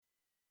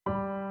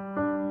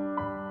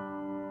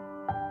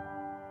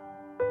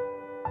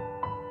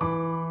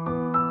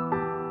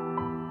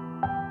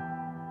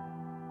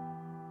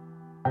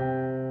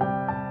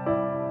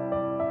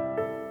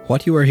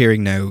What you are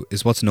hearing now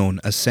is what's known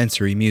as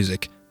sensory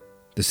music.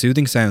 The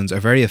soothing sounds are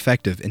very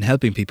effective in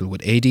helping people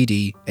with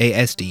ADD,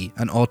 ASD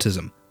and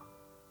autism.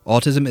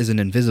 Autism is an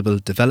invisible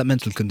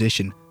developmental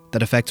condition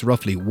that affects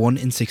roughly 1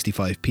 in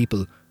 65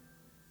 people.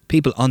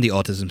 People on the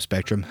autism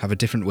spectrum have a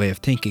different way of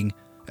thinking,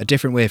 a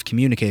different way of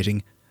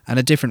communicating, and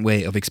a different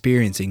way of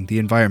experiencing the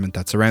environment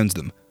that surrounds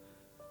them.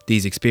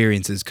 These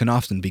experiences can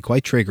often be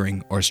quite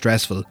triggering or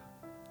stressful.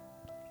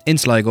 In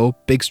Sligo,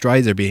 big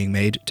strides are being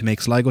made to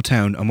make Sligo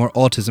Town a more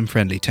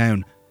autism-friendly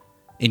town.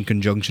 In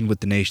conjunction with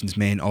the nation's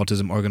main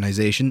autism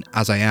organisation,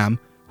 As I Am,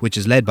 which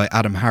is led by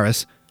Adam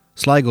Harris,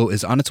 Sligo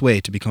is on its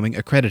way to becoming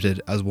accredited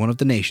as one of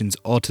the nation's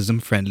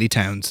autism-friendly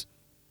towns.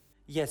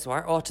 Yeah, so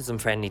our Autism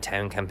Friendly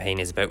Town campaign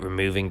is about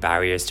removing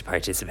barriers to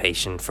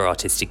participation for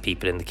autistic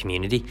people in the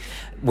community.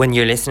 When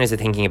your listeners are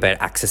thinking about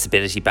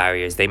accessibility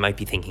barriers, they might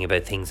be thinking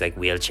about things like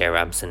wheelchair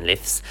ramps and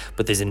lifts,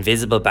 but there's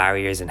invisible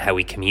barriers in how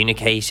we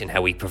communicate, in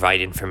how we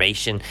provide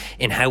information,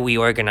 in how we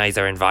organise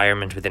our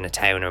environment within a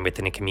town or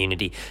within a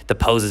community that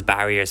poses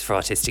barriers for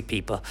autistic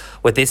people.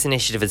 What this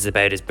initiative is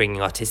about is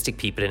bringing autistic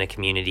people in a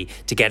community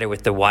together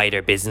with the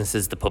wider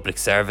businesses, the public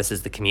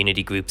services, the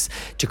community groups,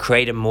 to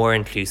create a more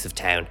inclusive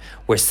town.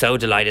 We're so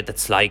delighted that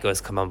Sligo has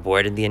come on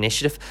board in the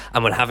initiative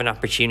and will have an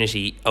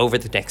opportunity over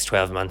the next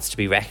 12 months to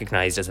be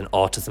recognised as an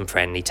autism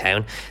friendly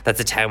town.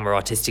 That's a town where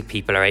autistic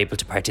people are able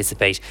to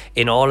participate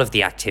in all of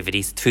the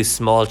activities through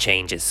small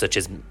changes, such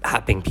as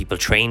having people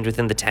trained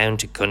within the town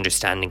to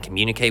understand and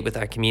communicate with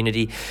our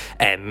community,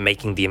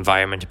 making the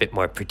environment a bit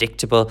more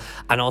predictable,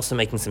 and also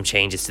making some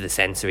changes to the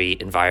sensory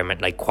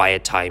environment like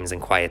quiet times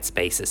and quiet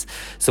spaces.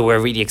 So we're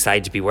really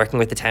excited to be working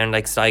with a town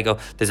like Sligo.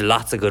 There's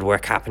lots of good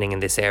work happening in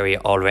this area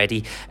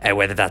already,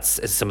 whether that's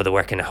some of the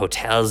work in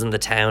hotels in the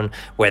town,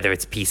 whether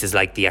it's pieces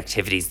like the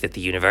activities that the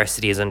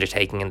university is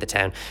undertaking in the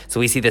town. So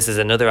we see this as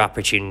another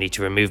opportunity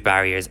to remove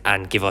barriers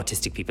and give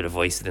autistic people a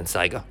voice within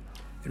Sligo.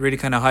 It really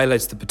kind of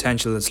highlights the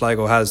potential that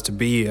Sligo has to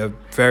be a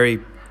very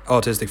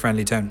autistic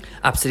friendly town.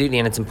 Absolutely,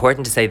 and it's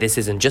important to say this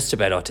isn't just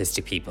about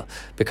autistic people,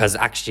 because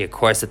actually, of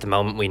course, at the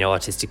moment we know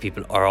autistic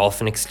people are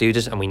often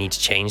excluded and we need to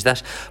change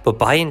that. But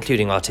by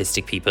including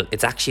autistic people,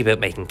 it's actually about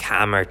making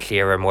calmer,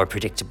 clearer, more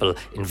predictable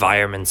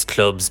environments,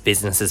 clubs,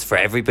 businesses for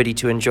everybody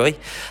to enjoy.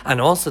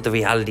 And also the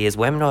reality is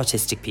when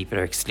autistic people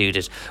are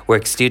excluded, we're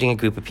excluding a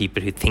group of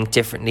people who think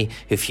differently,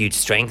 who have huge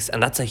strengths,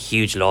 and that's a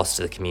huge loss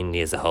to the community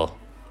as a whole.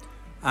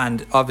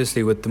 And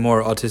obviously with the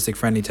more autistic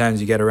friendly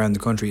towns you get around the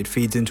country, it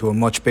feeds into a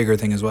much bigger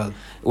thing as well.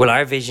 Well,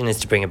 our vision is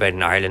to bring about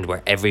an Ireland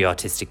where every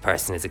autistic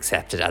person is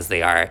accepted as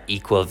they are,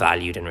 equal,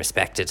 valued and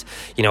respected.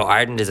 You know,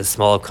 Ireland is a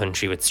small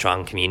country with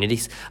strong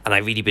communities, and I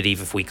really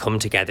believe if we come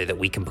together that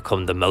we can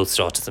become the most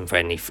autism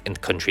friendly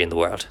country in the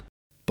world.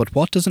 But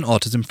what does an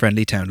autism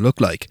friendly town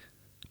look like?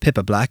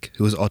 Pippa Black,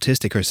 who is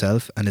autistic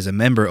herself and is a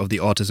member of the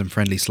Autism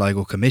Friendly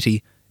Sligo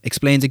Committee,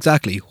 explains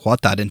exactly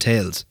what that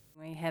entails.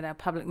 We had our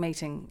public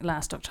meeting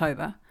last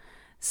October,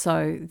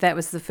 so that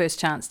was the first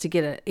chance to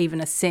get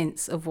even a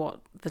sense of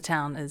what the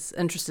town is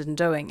interested in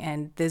doing,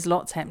 and there's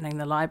lots happening.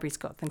 The library's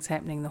got things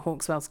happening, the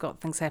Hawkswell's got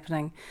things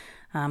happening,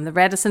 the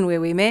Radisson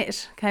where we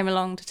met came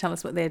along to tell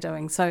us what they're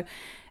doing, so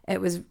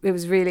it was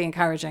really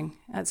encouraging.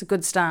 It's a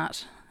good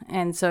start,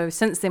 and so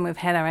since then we've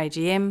had our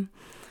AGM,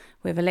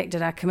 we've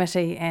elected our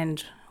committee,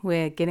 and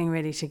we're getting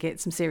ready to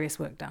get some serious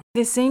work done.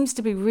 There seems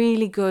to be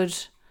really good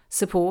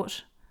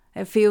support.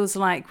 It feels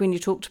like when you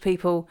talk to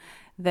people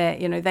that,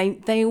 you know,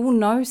 they all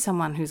know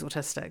someone who's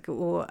autistic,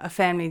 or a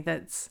family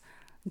that's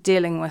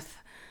dealing with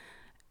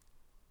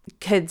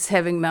kids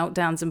having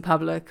meltdowns in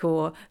public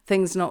or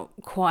things not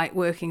quite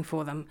working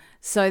for them.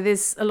 So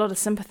there's a lot of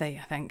sympathy,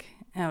 I think,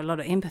 a lot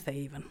of empathy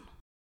even.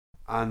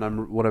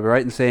 And would I be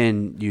right in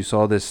saying you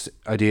saw this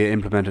idea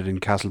implemented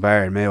in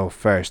Castlebar in Mayo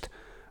first,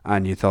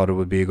 and you thought it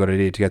would be a good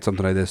idea to get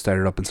something like this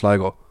started up in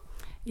Sligo?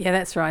 Yeah,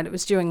 that's right. It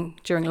was during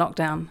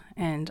lockdown,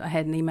 and I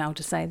had an email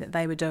to say that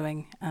they were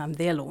doing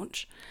their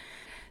launch.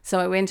 So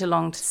I went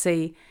along to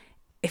see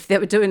if they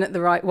were doing it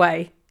the right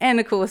way. And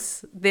of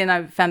course, then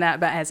I found out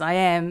about As I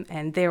Am,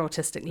 and they're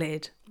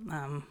autistic-led.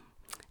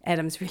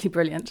 Adam's really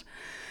brilliant.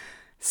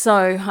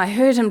 So I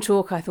heard him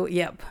talk. I thought,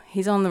 yep,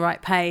 he's on the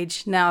right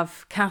page. Now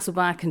if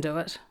Castlebar can do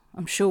it,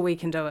 I'm sure we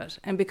can do it.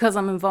 And because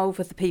I'm involved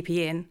with the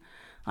PPN,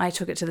 I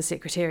took it to the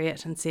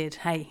Secretariat and said,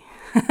 hey,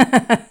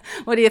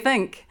 what do you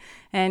think?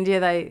 And yeah,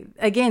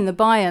 the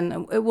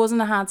buy-in, it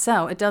wasn't a hard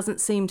sell. It doesn't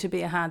seem to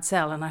be a hard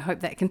sell, and I hope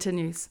that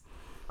continues.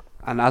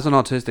 And as an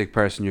autistic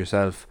person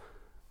yourself,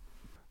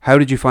 how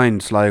did you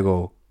find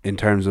Sligo in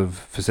terms of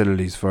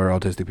facilities for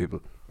autistic people?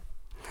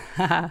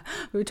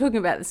 We were talking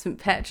about the St.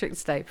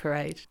 Patrick's Day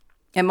parade.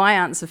 And my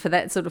answer for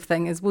that sort of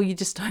thing is, well, you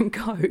just don't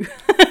go.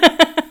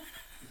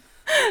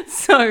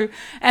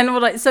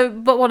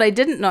 But what I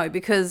didn't know,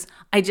 because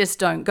I just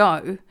don't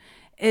go,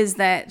 is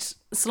that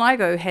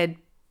Sligo had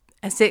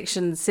a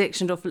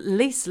sectioned off at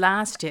least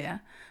last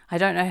year, I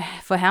don't know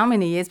for how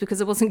many years because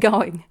it wasn't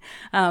going,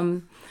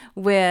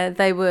 where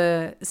they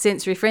were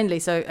sensory friendly,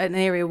 so an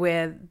area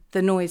where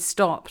the noise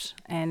stopped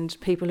and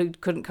people who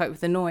couldn't cope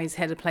with the noise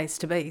had a place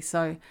to be.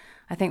 So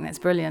I think that's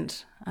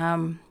brilliant.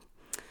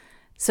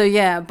 So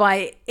yeah,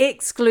 by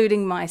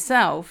excluding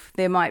myself,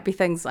 there might be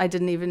things I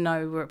didn't even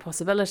know were a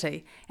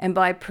possibility. And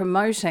by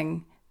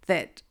promoting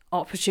that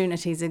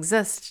opportunities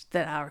exist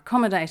that are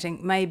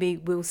accommodating, maybe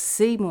we'll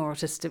see more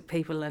autistic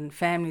people and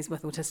families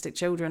with autistic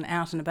children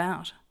out and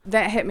about.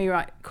 That hit me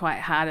quite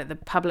hard at the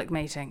public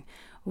meeting,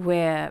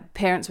 where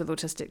parents with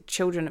autistic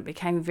children, it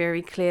became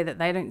very clear that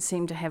they don't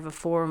seem to have a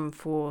forum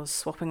for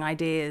swapping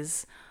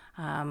ideas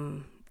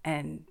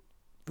and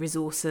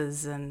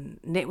resources and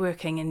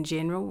networking in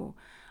general.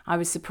 I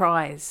was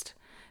surprised.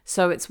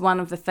 So it's one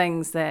of the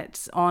things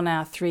that's on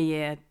our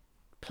 3-year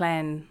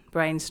plan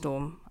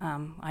brainstorm,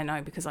 I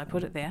know because I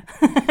put it there,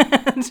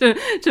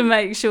 to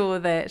make sure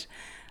that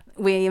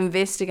we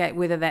investigate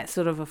whether that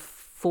sort of a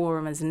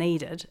forum is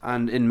needed.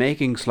 And in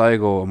making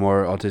Sligo a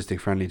more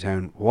autistic friendly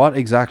town, what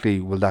exactly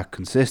will that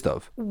consist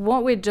of?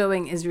 What we're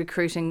doing is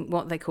recruiting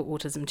what they call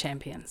autism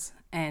champions.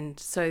 And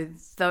so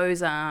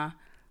those are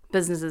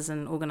businesses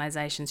and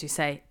organisations who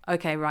say,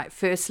 okay, right,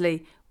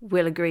 firstly,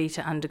 we'll agree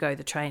to undergo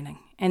the training.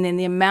 And then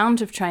the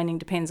amount of training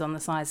depends on the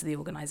size of the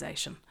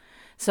organisation.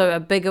 So a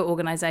bigger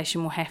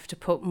organisation will have to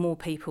put more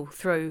people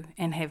through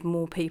and have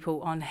more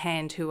people on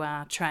hand who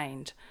are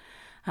trained.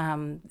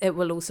 It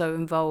will also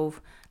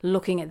involve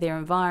looking at their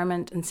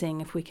environment and seeing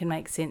if we can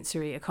make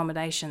sensory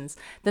accommodations.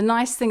 The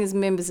nice thing is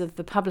members of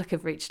the public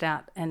have reached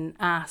out and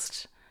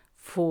asked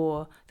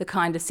for the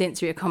kind of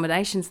sensory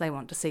accommodations they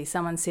want to see.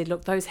 Someone said,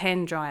 look, those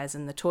hand dryers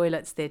in the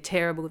toilets, they're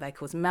terrible, they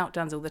cause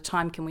meltdowns all the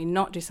time, can we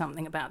not do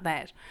something about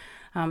that?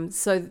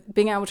 So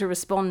being able to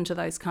respond to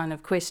those kind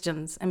of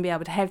questions and be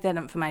able to have that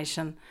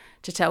information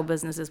to tell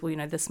businesses, well,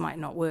 this might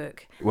not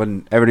work.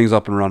 When everything's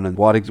up and running,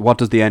 what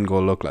does the end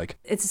goal look like?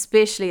 It's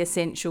especially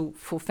essential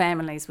for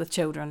families with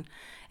children.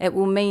 It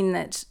will mean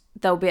that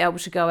they'll be able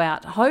to go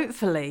out.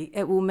 Hopefully,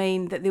 it will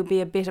mean that there'll be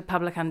a better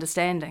public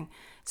understanding,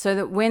 so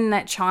that when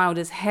that child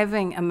is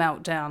having a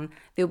meltdown,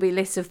 there'll be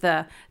less of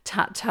the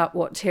tut-tut,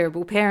 what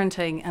terrible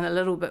parenting, and a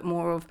little bit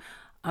more of,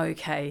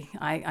 okay,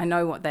 I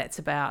know what that's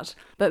about.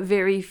 But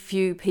very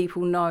few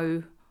people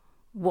know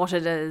what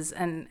it is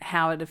and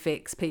how it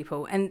affects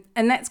people. And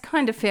that's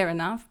kind of fair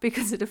enough,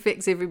 because it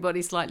affects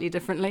everybody slightly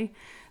differently.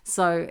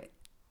 So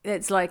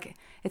it's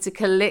a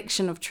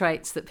collection of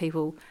traits that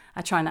people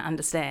are trying to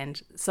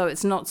understand. So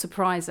it's not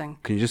surprising.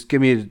 Can you just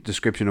give me a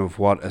description of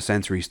what a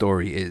sensory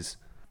story is?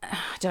 I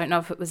don't know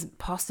if it was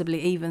possibly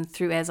even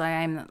through As I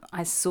Am that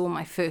I saw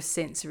my first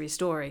sensory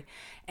story.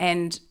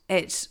 And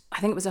I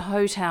think it was a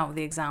hotel,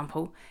 the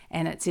example,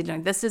 and it said,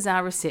 this is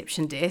our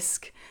reception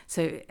desk.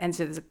 So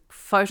there's a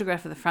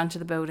photograph of the front of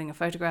the building, a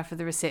photograph of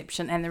the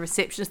reception, and the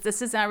receptionist,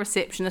 this is our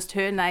receptionist,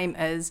 her name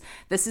is,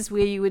 this is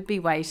where you would be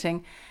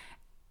waiting.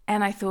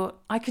 And I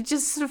thought I could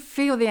just sort of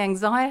feel the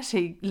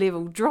anxiety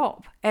level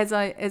drop as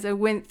I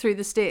went through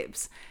the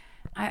steps.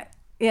 I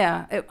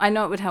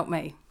know it would help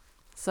me.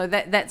 So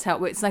that's how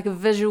it works. It's like a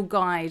visual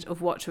guide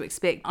of what to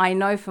expect. I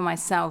know for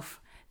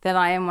myself that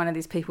I am one of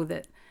these people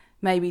that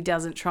maybe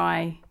doesn't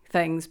try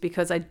things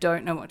because I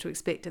don't know what to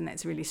expect, and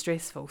that's really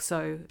stressful.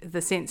 So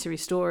the sensory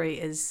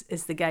story is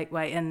the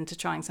gateway into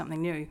trying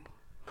something new.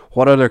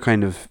 What other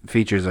kind of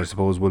features, I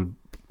suppose,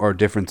 or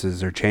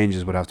differences or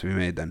changes would have to be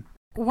made then?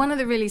 One of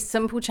the really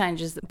simple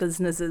changes that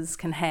businesses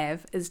can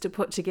have is to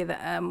put together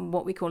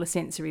what we call a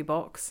sensory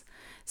box.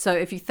 So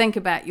if you think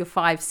about your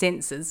 5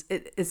 senses,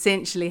 it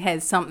essentially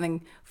has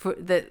something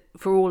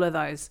for all of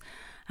those.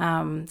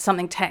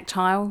 Something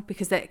tactile,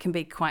 because that can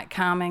be quite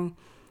calming.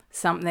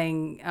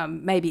 Something,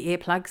 maybe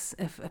earplugs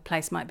if a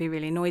place might be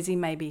really noisy,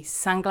 maybe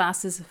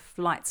sunglasses if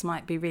lights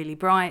might be really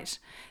bright,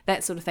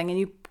 that sort of thing. And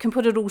you can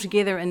put it all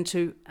together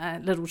into a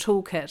little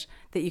toolkit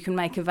that you can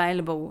make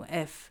available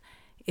if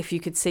you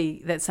could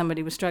see that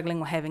somebody was struggling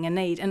or having a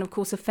need. And of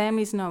course, if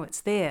families know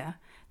it's there,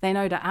 they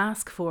know to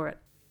ask for it.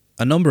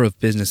 A number of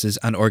businesses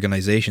and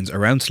organisations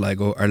around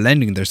Sligo are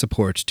lending their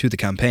support to the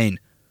campaign.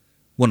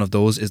 One of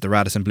those is the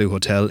Radisson Blu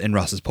Hotel in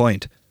Ross's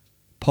Point.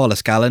 Paula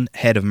Scallon,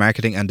 Head of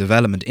Marketing and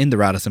Development in the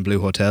Radisson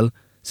Blu Hotel,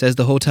 says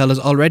the hotel has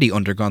already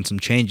undergone some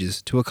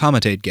changes to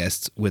accommodate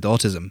guests with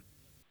autism.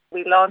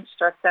 We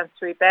launched our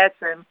sensory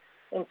bedroom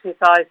in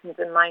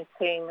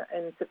 2019,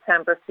 in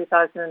September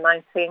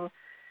 2019.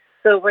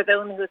 So we're the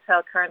only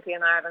hotel currently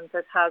in Ireland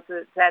that has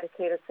a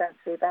dedicated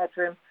sensory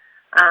bedroom,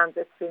 and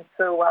it's been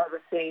so well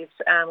received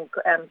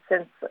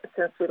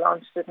since we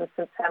launched it in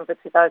September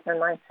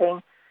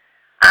 2019.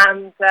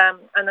 And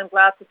I'm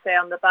glad to say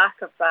on the back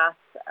of that,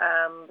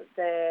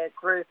 the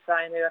group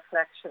Ryan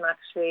collection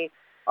actually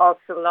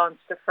also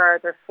launched a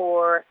further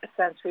 4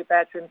 sensory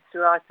bedrooms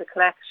throughout the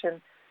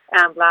collection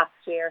last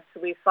year.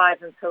 So we have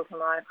 5 in total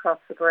now across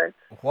the group.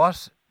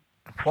 What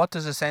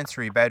does a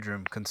sensory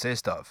bedroom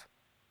consist of?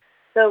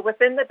 So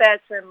within the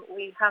bedroom,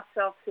 we have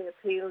to obviously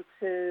appeal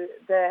to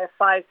the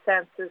 5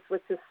 senses,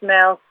 which is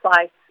smell,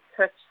 sight,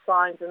 touch,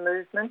 sound and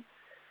movement.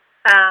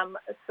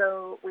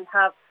 So we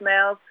have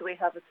smells. So we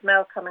have a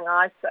smell coming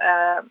out,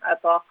 a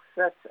box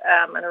that's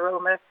an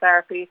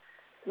aromatherapy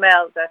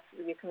smell that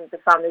the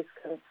families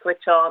can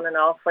switch on and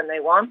off when they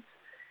want.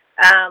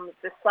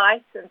 The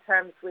sight, in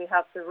terms, we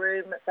have the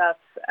room that's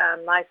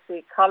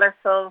nicely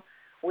colourful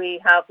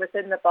We have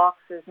within the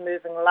boxes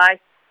moving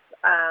lights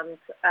and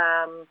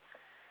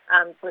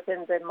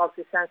within the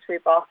multi-sensory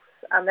box.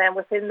 And then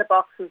within the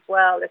box as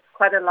well, it's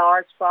quite a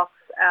large box,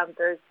 and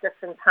there's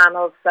different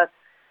panels that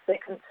they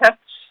can touch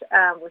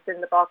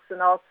within the box.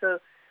 And also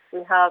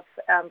we have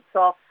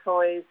soft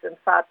toys and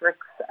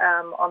fabrics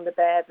on the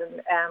bed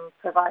and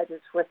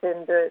provided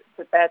within the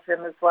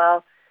bedroom as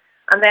well.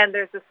 And then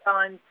there's a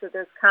sound, so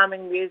there's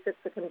calming music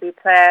that can be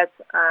played,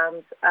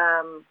 and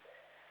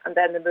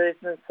then the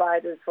movement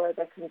side is where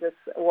they can just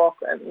walk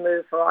and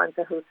move around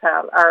the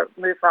hotel or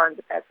move around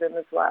the bedroom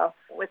as well.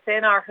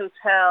 Within our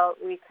hotel,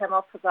 we came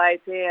up with the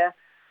idea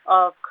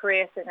of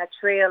creating a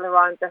trail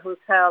around the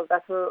hotel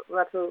that will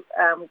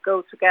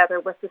go together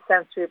with the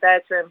sensory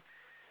bedroom.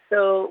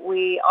 So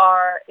we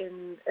are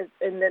in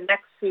the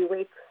next few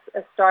weeks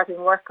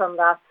starting work on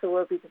that. So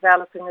we'll be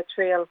developing a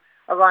trail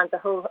around the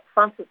whole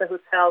front of the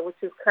hotel, which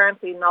is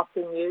currently not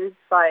being used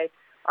by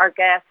our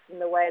guests in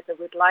the way that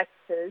we'd like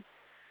to.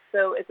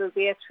 So it will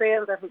be a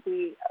trail that will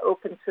be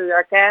open to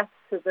our guests,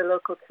 to the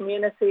local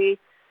community,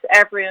 to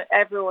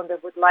everyone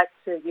that would like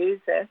to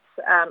use it,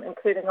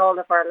 including all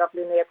of our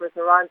lovely neighbours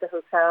around the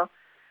hotel.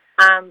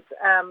 And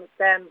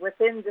then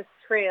within this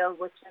trail,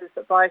 which is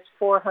about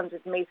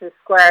 400 metres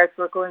squared,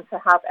 we're going to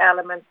have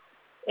elements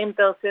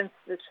inbuilt into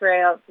the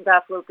trail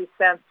that will be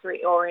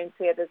sensory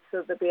orientated.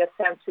 So there'll be a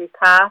sensory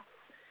path.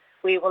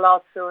 We will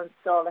also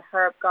install a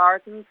herb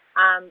garden,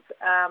 and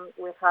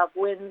we'll have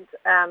wind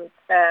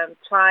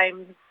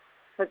chimes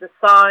for the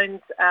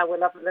sound.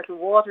 We'll have a little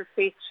water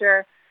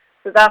feature.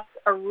 So that's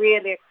a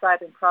really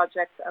exciting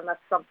project, and that's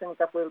something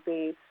that we'll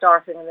be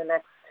starting in the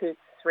next 2 to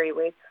 3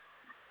 weeks.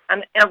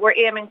 And we're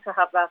aiming to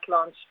have that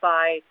launched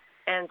by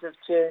end of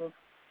June.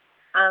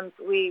 And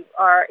we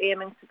are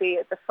aiming to be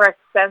the first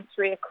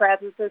sensory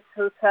accredited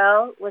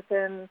hotel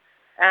within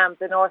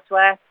the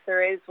Northwest.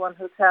 There is one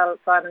hotel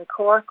down in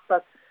Cork,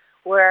 but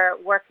we're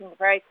working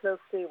very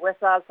closely with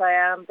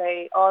ASIAM.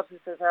 They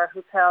audited our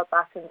hotel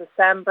back in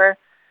December,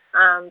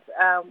 and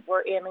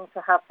we're aiming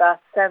to have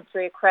that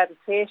sensory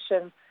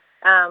accreditation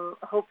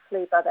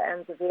hopefully by the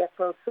end of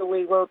April. So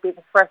we will be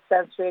the first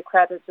sensory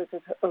accredited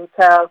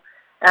hotel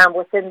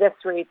within this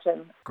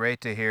region.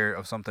 Great to hear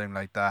of something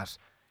like that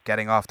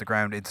getting off the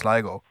ground in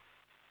Sligo.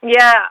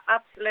 Yeah,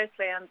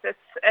 absolutely, and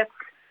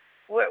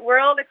we're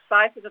all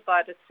excited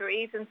about it. So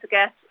even to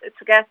get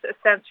a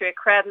sensory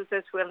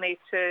accredited, we'll need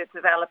to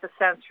develop a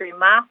sensory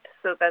map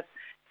so that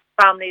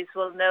families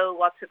will know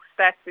what to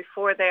expect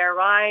before they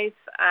arrive.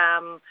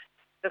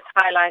 Just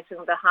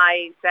highlighting the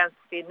high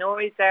density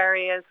noise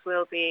areas.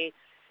 We'll be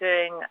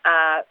doing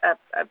a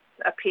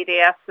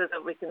PDF so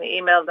that we can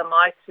email them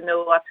out to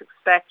know what to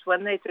expect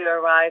when they do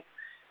arrive.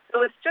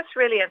 So it's just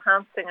really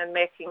enhancing and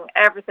making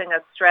everything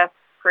as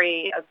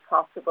stress-free as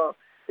possible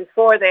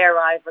before they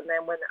arrive, and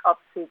then when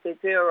obviously they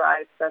do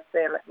arrive, that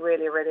they'll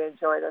really, really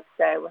enjoy their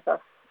stay with us.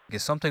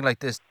 Is something like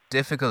this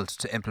difficult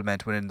to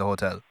implement within the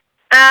hotel?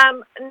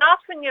 Not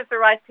when you have the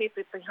right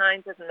people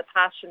behind it and the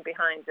passion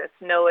behind it.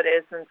 No, it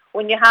isn't.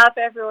 When you have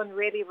everyone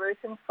really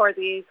rooting for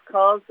these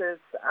causes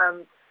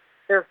and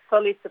they're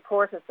fully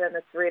supportive, then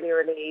it's really,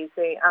 really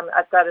easy. And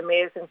I've got an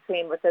amazing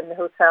team within the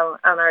hotel,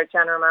 and our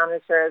general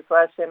manager as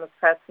well, Seamus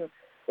Preston,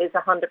 is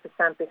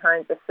 100%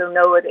 behind this. So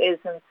no, it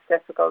isn't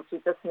difficult.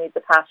 You just need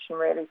the passion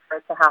really for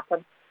it to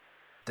happen.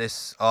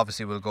 This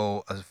obviously will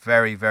go a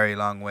very, very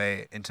long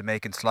way into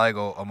making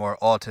Sligo a more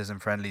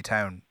autism-friendly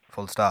town,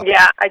 full stop.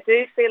 Yeah, I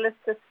do feel it's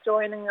just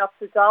joining up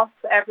the dots.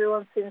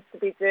 Everyone seems to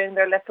be doing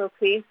their little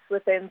piece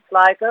within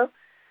Sligo.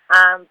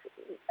 And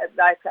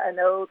I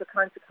know the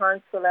County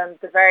Council and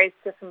the various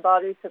different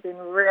bodies have been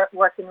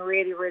working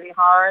really, really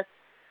hard.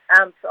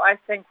 So I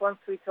think once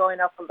we join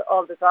up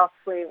all the dots,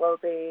 we will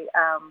be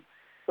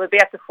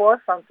at the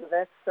forefront of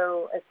it.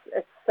 So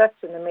it's such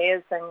an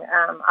amazing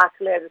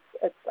accolade.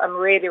 I'm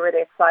really,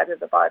 really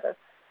excited about it.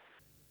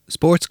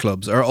 Sports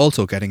clubs are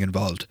also getting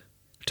involved.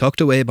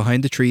 Tucked away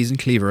behind the trees in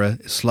Cleavera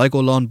is Sligo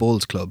Lawn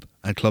Bowls Club,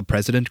 and club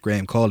president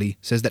Graham Cawley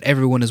says that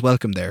everyone is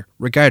welcome there,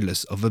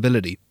 regardless of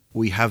ability.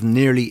 We have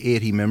nearly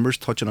 80 members,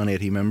 touching on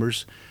 80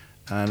 members.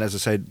 And as I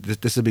said, this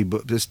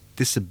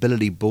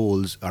disability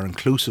bowls are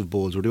inclusive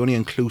bowls. We're the only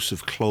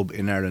inclusive club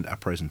in Ireland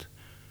at present.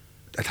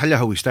 I'll tell you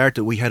how we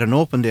started. We had an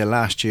open day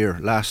last year,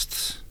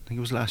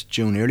 early last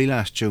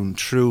June,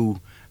 through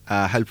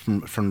help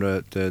from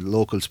the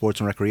local sports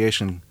and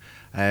recreation,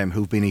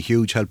 who've been a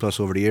huge help to us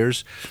over the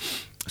years.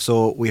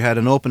 So we had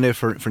an open day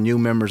for new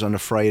members on a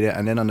Friday,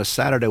 and then on the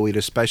Saturday we had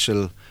a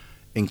special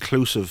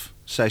inclusive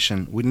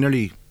session. We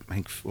nearly, I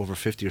think, over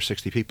 50 or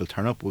 60 people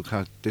turn up.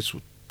 This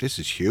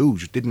is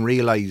huge. Didn't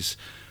realise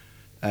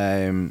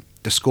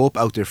the scope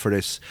out there for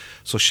this.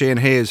 So Shane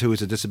Hayes, who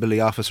is a disability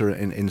officer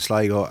in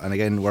Sligo and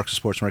again works in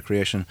sports and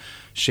recreation,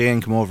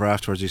 Shane came over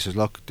afterwards. He says,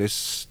 "Look,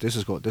 this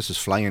is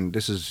flying.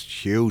 This is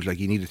huge. Like,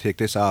 you need to take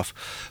this off."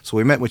 So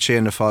we met with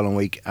Shane the following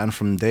week, and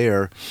from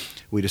there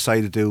we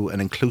decided to do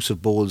an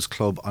inclusive bowls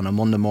club on a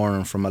Monday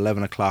morning from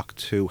 11 o'clock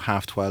to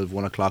 12:30,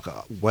 1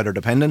 o'clock, weather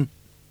depending.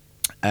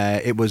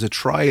 It was a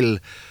trial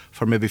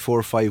for maybe 4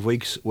 or 5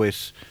 weeks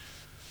with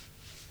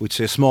we'd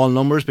say small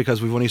numbers,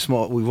 because we've only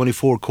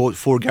four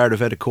Garda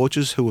vetted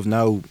coaches who have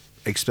now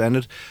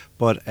expanded,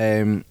 but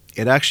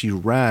it actually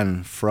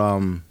ran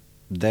from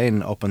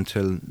then up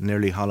until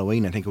nearly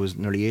Halloween. I think it was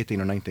nearly 18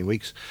 or 19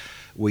 weeks.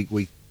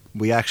 We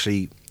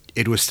actually,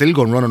 it was still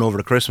going running over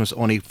the Christmas,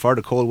 only for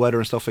the cold weather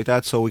and stuff like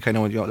that. So we kind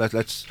of went,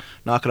 let's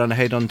knock it on the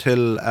head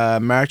until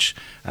March,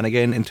 and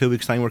again in 2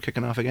 weeks' time we're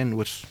kicking off again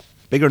with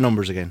bigger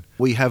numbers again.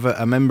 We have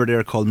a member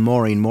there called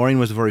Maureen. Maureen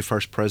was the very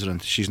first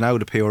president. She's now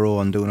the PRO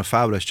and doing a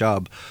fabulous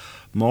job.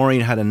 Maureen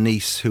had a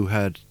niece who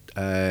had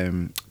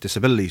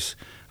disabilities,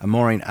 and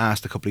Maureen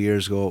asked a couple of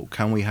years ago,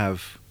 can we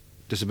have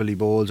disability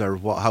bowls, or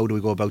how do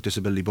we go about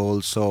disability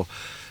bowls? So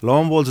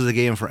lawn bowls is a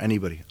game for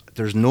anybody.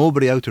 There's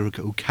nobody out there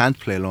who can't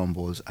play lawn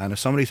bowls, and if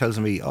somebody tells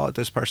me, oh,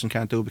 this person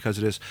can't do it because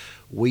of this,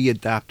 we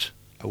adapt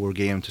our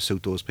game to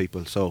suit those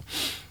people. So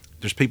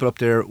there's people up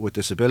there with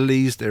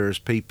disabilities, there's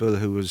people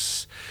who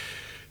is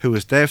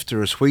deaf,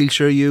 there's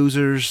wheelchair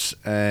users,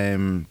 we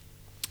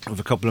have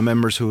a couple of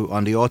members who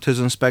on the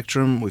autism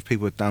spectrum, we've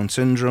people with Down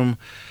syndrome.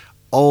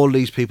 All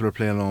these people are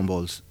playing lawn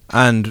bowls.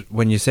 And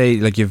when you say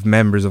like you've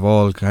members of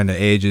all kind of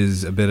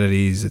ages,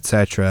 abilities,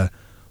 etc.,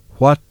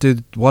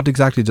 what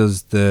exactly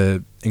does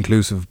the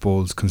inclusive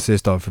bowls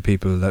consist of for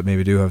people that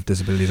maybe do have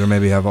disabilities or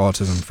maybe have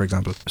autism, for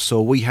example?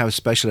 So we have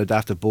special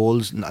adapted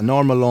bowls. A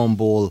normal lawn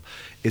bowl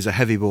is a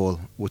heavy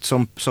bowl. With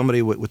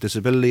somebody with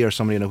disability or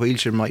somebody in a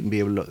wheelchair mightn't be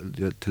able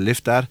to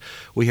lift that.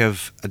 We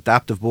have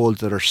adaptive bowls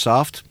that are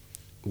soft,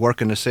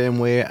 work in the same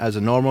way as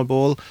a normal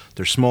bowl.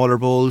 They're smaller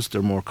bowls,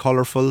 they're more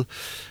colourful.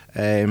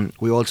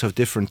 We also have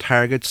different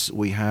targets.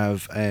 We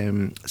have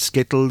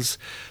skittles.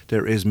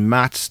 There is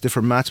mats,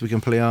 different mats we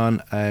can play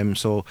on.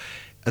 So,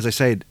 as I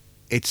said,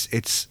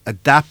 it's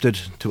adapted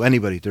to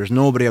anybody. There's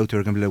nobody out there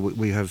who can play.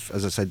 We have,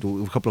 as I said,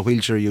 we have a couple of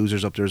wheelchair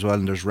users up there as well,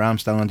 and there's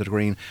ramps down onto the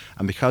green.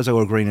 And because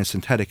our green is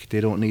synthetic,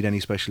 they don't need any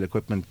special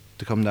equipment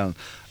to come down.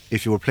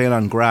 If you were playing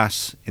on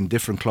grass in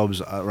different clubs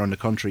around the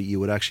country, you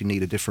would actually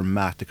need a different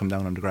mat to come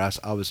down on the grass,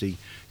 obviously, in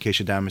case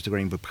you damage the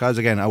green. But because,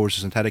 again, ours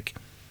is synthetic,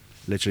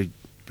 literally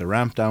the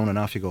ramp down and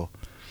off you go.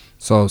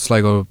 So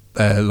Sligo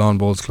Lawn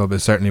Bowls Club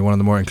is certainly one of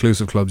the more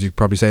inclusive clubs you'd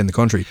probably say in the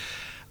country.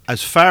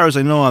 As far as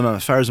I know,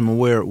 as far as I'm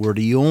aware, we're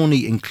the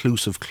only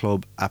inclusive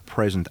club at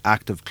present,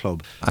 active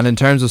club. And in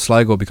terms of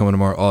Sligo becoming a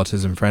more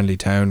autism friendly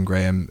town,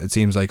 Graham, it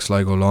seems like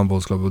Sligo Lawn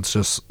Bowls Club would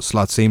just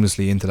slot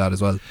seamlessly into that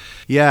as well.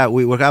 Yeah,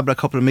 we were having a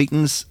couple of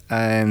meetings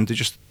and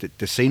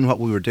they seen what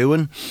we were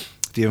doing.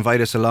 They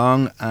invited us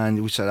along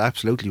and we said,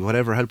 absolutely,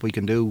 whatever help we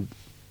can do,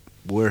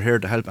 we're here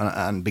to help.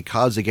 And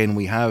because, again,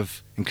 we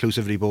have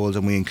inclusivity bowls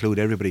and we include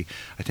everybody,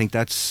 I think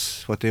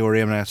that's what they were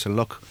aiming at. So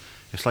look,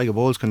 if Sligo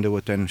Bowls can do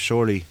it, then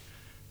surely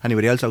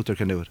anybody else out there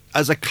can do it.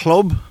 As a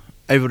club,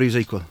 everybody's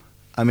equal.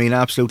 I mean,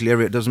 absolutely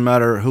it doesn't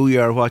matter who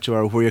you are, what you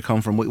are, where you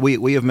come from.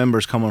 We have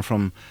members coming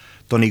from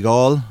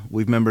Donegal,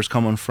 we've members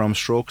coming from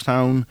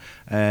Strokestown,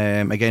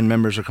 again,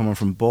 members are coming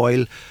from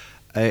Boyle.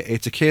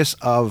 It's a case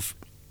of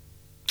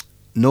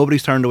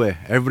nobody's turned away.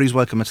 Everybody's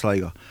welcome at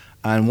Sligo.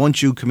 And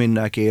once you come in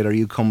that gate, or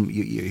you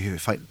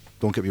fight,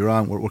 don't get me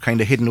wrong, we're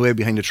kind of hidden away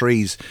behind the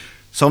trees.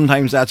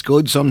 Sometimes that's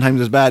good, sometimes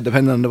it's bad,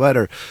 depending on the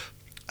weather.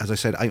 As I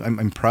said,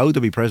 I'm proud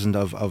to be president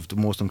of the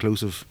most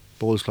inclusive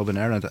bowls club in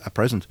Ireland at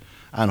present,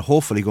 and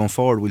hopefully going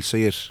forward we'll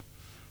see it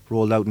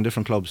rolled out in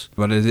different clubs.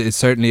 But it's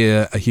certainly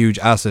a huge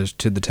asset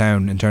to the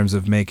town in terms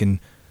of making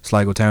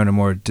Sligo town a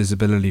more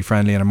disability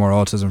friendly and a more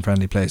autism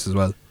friendly place as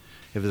well.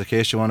 If it's a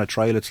case you want to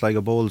trial at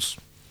Sligo Bowls,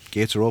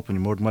 gates are open,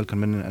 you're more than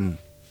welcome in and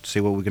see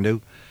what we can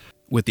do.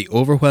 With the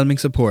overwhelming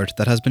support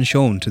that has been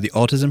shown to the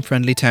Autism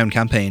Friendly Town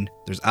campaign,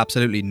 there's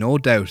absolutely no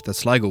doubt that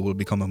Sligo will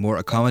become a more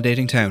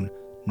accommodating town,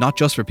 not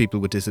just for people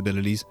with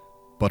disabilities,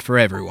 but for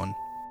everyone.